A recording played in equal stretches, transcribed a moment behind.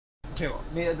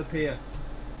Meet at the pier.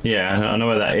 Yeah, I know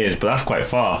where that is, but that's quite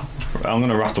far. I'm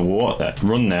gonna have to walk there,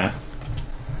 run there.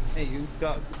 Hey, you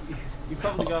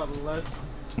probably got less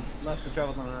to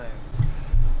travel than I am.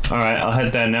 Alright, I'll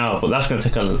head there now, but that's gonna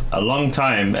take a long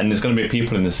time, and there's gonna be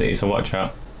people in the city, so watch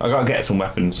out. I gotta get some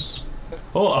weapons.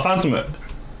 Oh, I found something.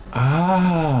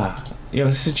 Ah, yo,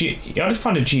 this is I just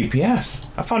found a GPS.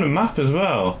 I found a map as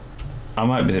well. I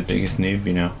might be the biggest noob,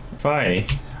 you know. If I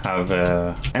have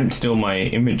emptied all my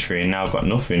inventory and now I've got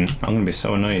nothing, I'm gonna be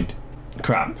so annoyed.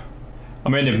 Crap, I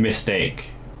made a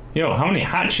mistake. Yo, how many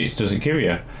hatchets does it give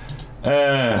you?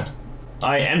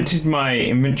 I emptied my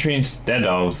inventory instead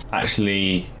of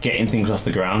actually getting things off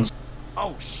the ground.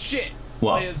 Oh shit!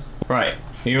 What? Players. Right,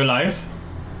 are you alive?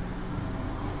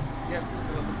 Yep,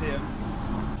 still at the pier.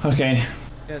 Okay.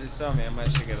 Yeah, they saw me, I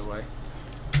managed to get away.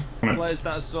 The players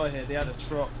that I saw here, they had a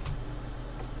truck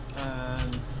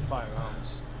and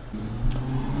firearms.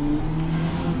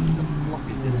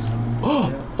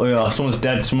 Oh yeah, someone's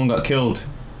dead, someone got killed.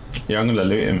 Yeah, I'm gonna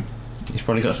loot him. He's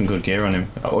probably got some good gear on him.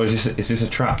 Or is this a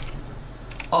trap?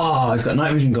 Oh, he's got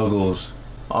night vision goggles.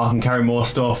 Oh, I can carry more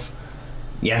stuff.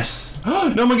 Yes.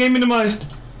 No, my game minimized.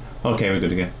 Okay, we're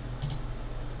good again.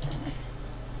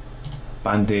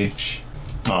 Bandage.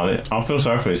 Oh, I feel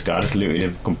sorry for this guy. I just looted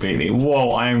him completely.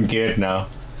 Whoa, I am geared now.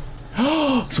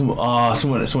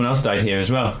 Someone else died here as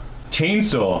well.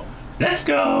 Chainsaw. Let's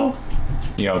go.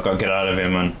 Yo, I've got to get out of here,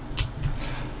 man.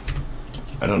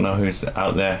 I don't know who's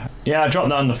out there. Yeah, I dropped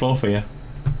that on the floor for you.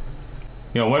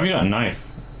 Yo, where have you got a knife?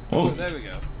 Oh, there we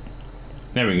go.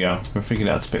 There we go. We're figuring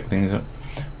out how to pick things up.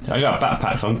 I got a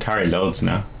backpack, so I can carry loads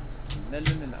now. No, I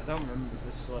don't remember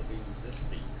this slot being this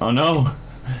steep. Oh no!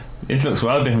 This looks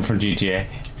well different from GTA.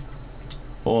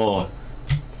 Or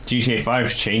GTA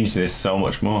 5's changed this so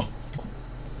much more.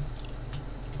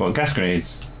 What, gas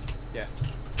grenades? Yeah.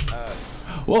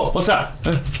 Whoa, what's that?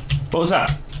 What was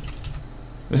that?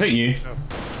 Was that you? Sure.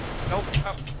 Nope.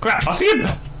 Oh. Crap, I see him!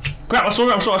 Crap, I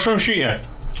saw him shoot you.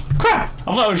 Crap,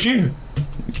 I thought it was you.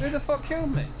 Who the fuck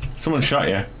killed me? Someone shot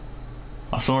you.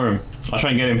 I saw him. I'll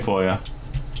try and get him for you.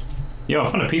 Yo,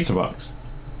 I found a pizza box.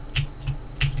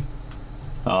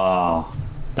 Oh,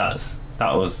 that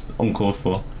was uncalled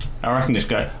for. I reckon this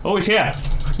guy. Oh, he's here!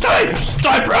 Die!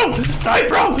 Die, bro! Die,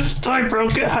 bro! Die, bro!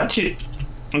 Get a hatchet!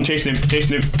 I'm chasing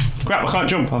him. Crap, I can't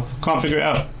jump. I can't figure it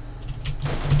out.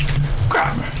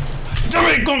 Crap! Damn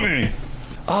it, got me!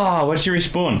 Ah, where did you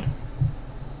respawn?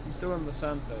 He's still in the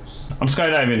Santos. I'm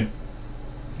skydiving.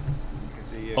 I can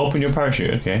see you. Open your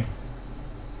parachute, okay.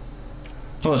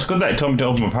 Well, it's good that you told me to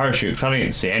open my parachute because I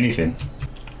didn't see anything.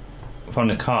 I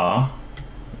found a car.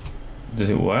 Does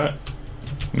it work?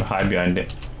 I'm gonna hide behind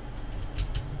it.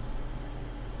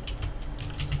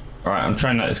 Alright, I'm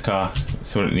trying out this car.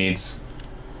 See what it needs.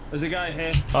 There's a guy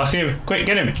here. Oh, I see him. Quick,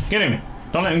 get him! Get him!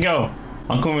 Don't let him go.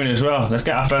 I'm coming as well. Let's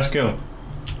get our first kill.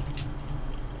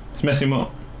 Let's mess him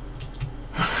up.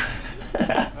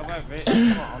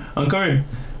 Come on. I'm coming.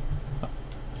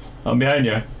 I'm behind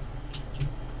you.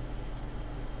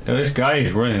 Oh, this guy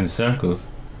is running in circles.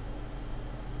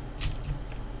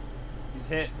 He's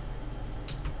hit.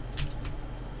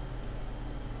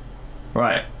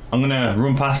 Right, I'm gonna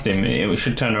run past him. It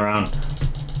should turn around.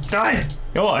 Die!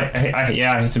 Yo,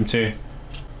 yeah, I hit him too.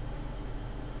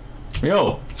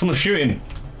 Yo, someone's shooting.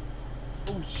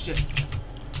 Oh shit.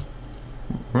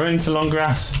 Run into long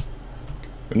grass.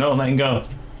 No, let him go.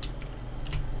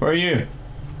 Where are you?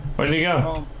 Where did he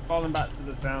go? Falling back to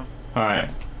the town. Alright.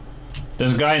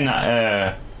 There's a guy in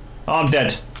that, oh, I'm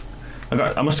dead.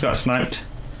 I must have got sniped.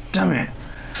 Damn it.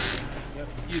 Yep,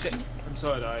 you did. I'm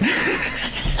sorry, I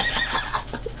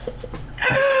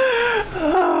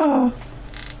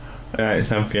Alright,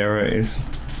 San Fierro it is.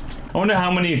 I wonder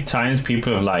how many times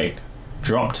people have like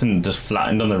dropped and just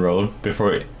flattened on the road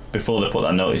before they put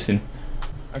that notice in.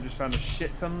 I just found a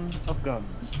shit ton of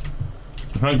guns.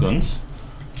 You found guns?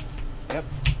 Yep.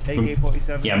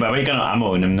 AK-47. Yeah, but we got no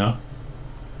ammo in them though.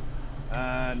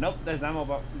 Nope, there's ammo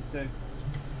boxes too.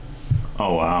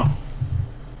 Oh wow.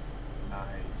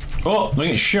 Nice. Oh, look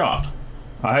at shot.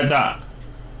 I heard that.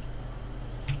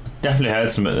 Definitely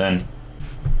heard something then.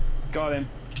 Got him.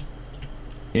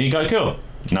 Yeah, you got a kill?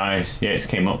 Nice. Yeah, it just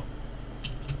came up.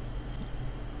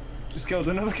 Just killed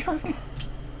another guy.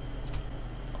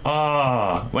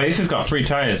 Ah, wait, this has got 3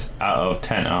 tires out of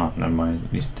 10. Oh, never mind.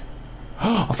 At least.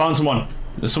 Oh, I found someone.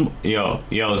 There's some. Yo,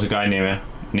 there's a guy near me.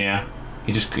 Near.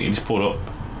 He just pulled up.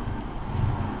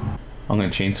 I'm gonna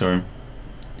chainsaw him.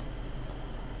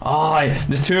 Oh,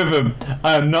 there's 2 of them.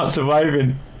 I am not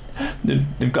surviving.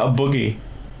 They've got a buggy.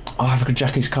 Oh, if I could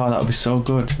jack his car, that would be so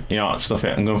good. You know what? Stuff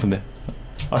it. I'm going for the.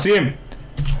 I see him.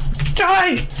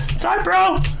 Die! Die,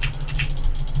 bro!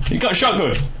 He got a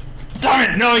shotgun.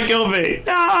 Damn it! No, he killed me.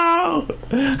 No.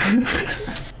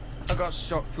 I got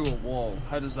shot through a wall.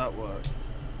 How does that work?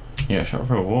 Yeah, shot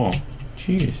through a wall.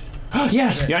 Jeez.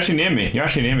 Yes, you're actually near me. You're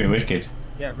actually near me. Wicked.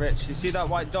 Yeah, Rich. You see that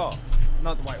white dot?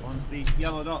 Not the white ones. The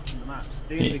yellow dots in the maps.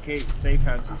 They indicate safe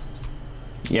houses.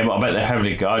 Yeah, but I bet they're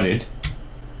heavily guarded.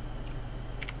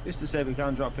 Used to say we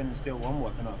can't drop in and steal one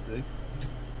weapon or two.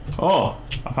 Oh,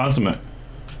 I found something.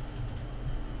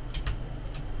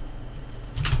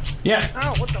 Yeah.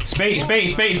 Ow, what the Spade.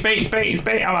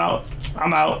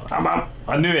 I'm out.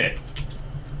 I knew it.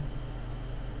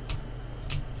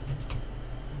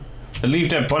 They leave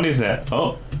dead bodies there.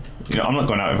 Oh, you know, I'm not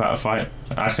going out without a fight.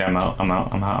 Actually, I'm out. I'm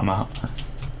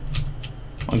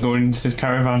going into this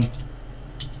caravan.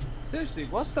 Seriously,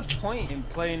 what's the point in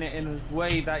playing it in a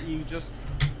way that you just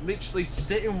literally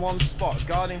sit in one spot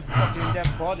guarding fucking dead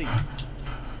bodies?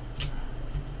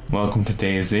 Welcome to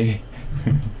DayZ.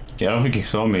 Yeah, I don't think he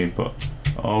saw me, but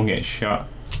I'm getting shot.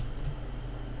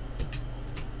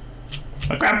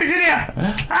 My crap is in here!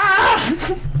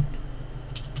 Ah!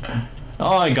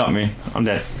 Oh, he got me. I'm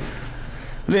dead.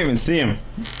 I didn't even see him.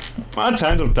 My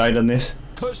times I've died on this.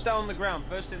 Push down on the ground.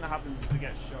 First thing that happens is to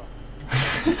get shot.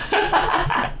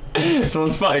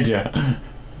 Someone spotted you.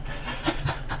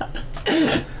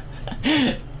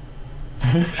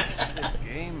 This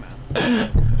game, man.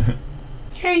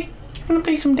 Hey, wanna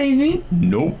play some DayZ?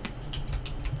 Nope.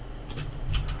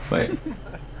 Wait.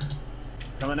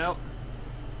 Coming out?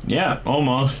 Yeah,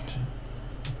 almost.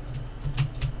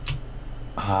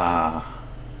 How'd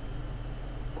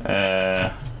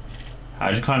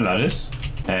you climb ladders?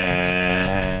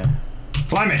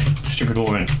 Climb it, stupid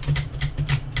woman.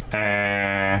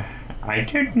 I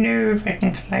don't know if I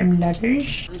can climb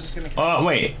ladders. Oh,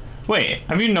 wait.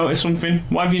 Have you noticed something?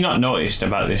 What have you not noticed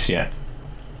about this yet?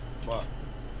 What?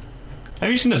 Have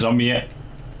you seen a zombie yet?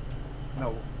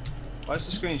 No. Why is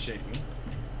the screen shaking?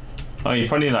 Oh, you're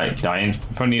probably like dying. You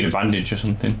probably need a bandage or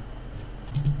something.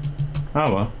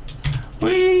 Oh well.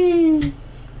 Whee!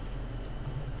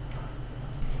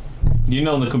 You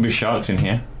know there could be sharks in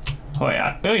here. Oh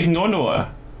yeah. Oh, you can go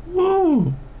underwater.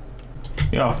 Woo!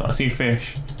 Yeah, I see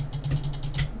fish.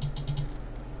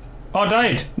 Oh, I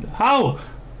died. How?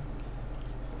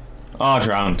 Oh, I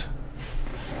drowned.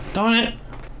 Darn it.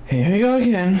 Here we go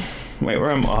again. Wait,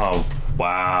 where am I? Oh,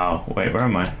 wow. Wait, where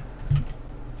am I?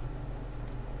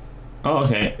 Oh,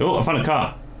 okay. Oh, I found a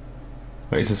car.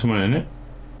 Wait, is there someone in it?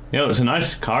 Yo, it's a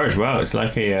nice car as well. It's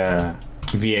like a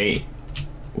V8,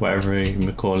 whatever you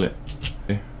would call it.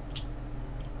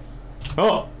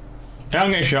 Oh! Yeah,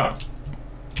 I'm getting shot.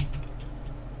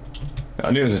 I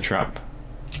knew it was a trap.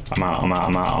 I'm out.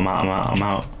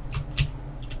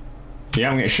 Yeah,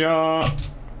 I'm getting shot.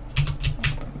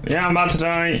 Yeah, I'm about to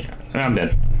die. I'm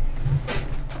dead.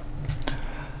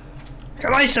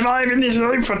 Can I survive in this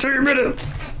life for 2 minutes?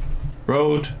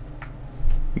 Road.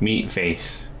 Meat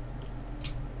face.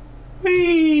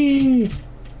 Whee!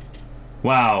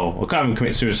 Wow, I can't even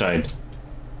commit suicide.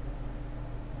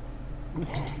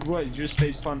 What, you just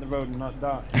face plant the road and not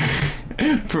die?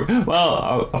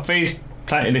 Well, I face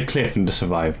planted a cliff and just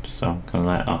survived, so I'm kind of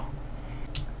like, oh.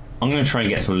 I'm going to try and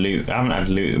get some loot. I haven't had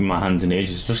loot in my hands in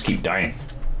ages, just keep dying.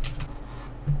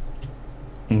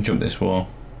 And jump this wall.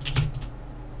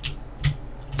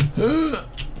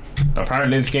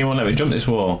 Apparently this game won't let me jump this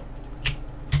wall.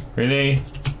 Really?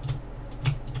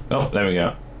 Oh, there we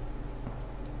go.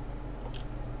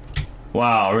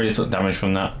 Wow, I really took damage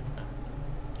from that.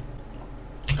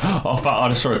 Oh fuck, I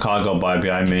just saw a car go by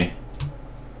behind me.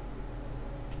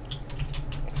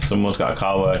 Someone's got a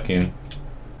car working.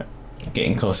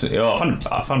 Getting closer. Oh,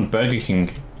 I found Burger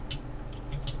King.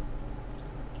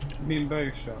 You mean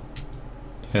Burger Shop?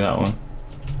 Yeah, that one.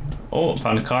 Oh,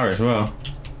 found a car as well.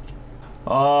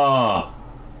 Oh,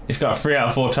 it's got 3 out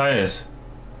of 4 tyres.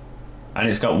 And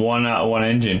it's got 1 out of 1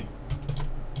 engine.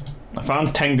 I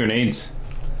found 10 grenades.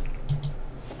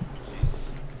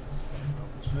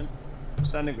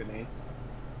 Standing grenades.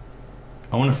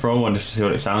 I want to throw one just to see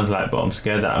what it sounds like, but I'm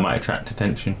scared that I might attract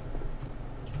attention.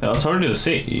 I told you the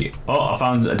city. Oh, I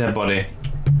found a dead body.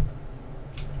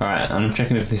 Alright, I'm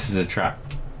checking if this is a trap.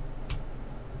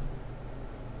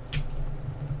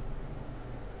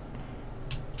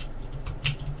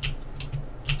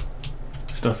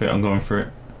 Stuff it, I'm going for it.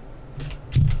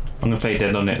 I'm gonna play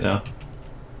dead on it though.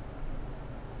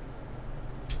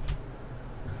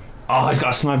 Oh, he's got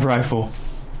a sniper rifle.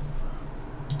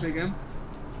 Again?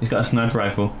 He's got a sniper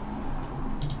rifle.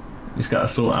 He's got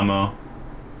assault ammo.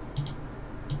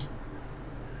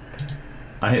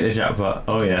 I hit the jackpot.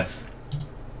 Oh yes.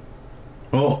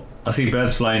 Oh, I see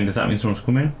birds flying. Does that mean someone's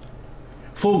coming?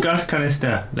 Full gas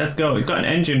canister. Let's go. He's got an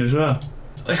engine as well.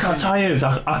 It's got tyres.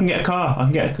 I can get a car. I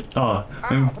can get a... Oh.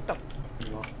 What the...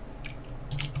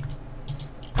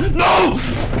 No!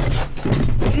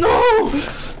 No!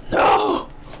 No!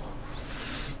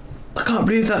 I can't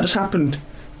believe that just happened.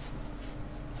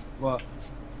 What?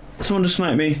 Someone just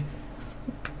sniped me.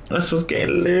 This was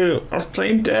getting loot. I was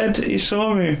playing dead. He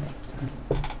saw me.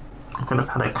 I could have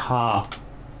had a car.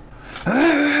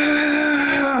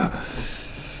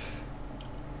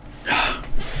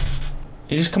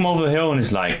 He just come over the hill and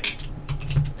he's like,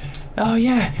 oh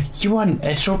yeah, you want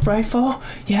a short rifle?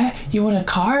 Yeah, you want a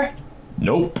car?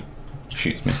 Nope.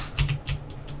 Shoots me.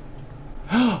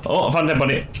 Oh, I found a dead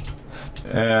body.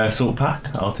 Salt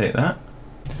pack, I'll take that.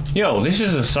 Yo, this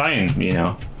is a sign, you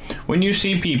know. When you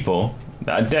see people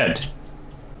that are dead,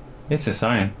 it's a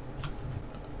sign.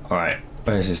 Alright,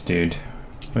 where's this dude?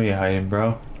 Where are you hiding,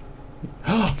 bro?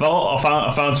 Oh,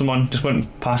 I found someone. Just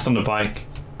went past on the bike.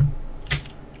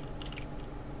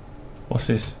 What's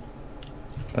this?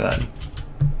 That.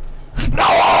 No!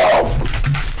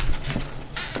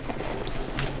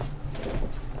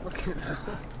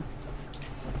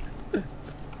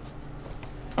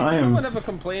 I am. Someone ever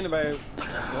complain about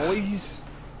noise?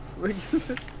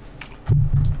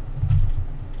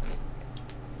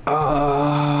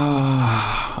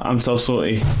 I'm so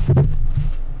salty.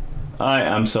 I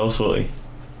am so salty.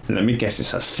 Let me guess,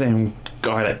 it's that same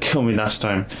guy that killed me last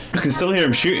time. I can still hear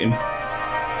him shooting.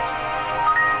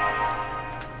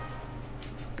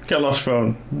 Get lost,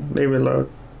 phone. Leave it alone.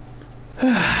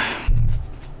 I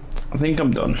think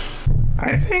I'm done.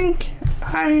 I think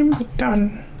I'm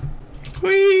done.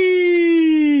 Whee!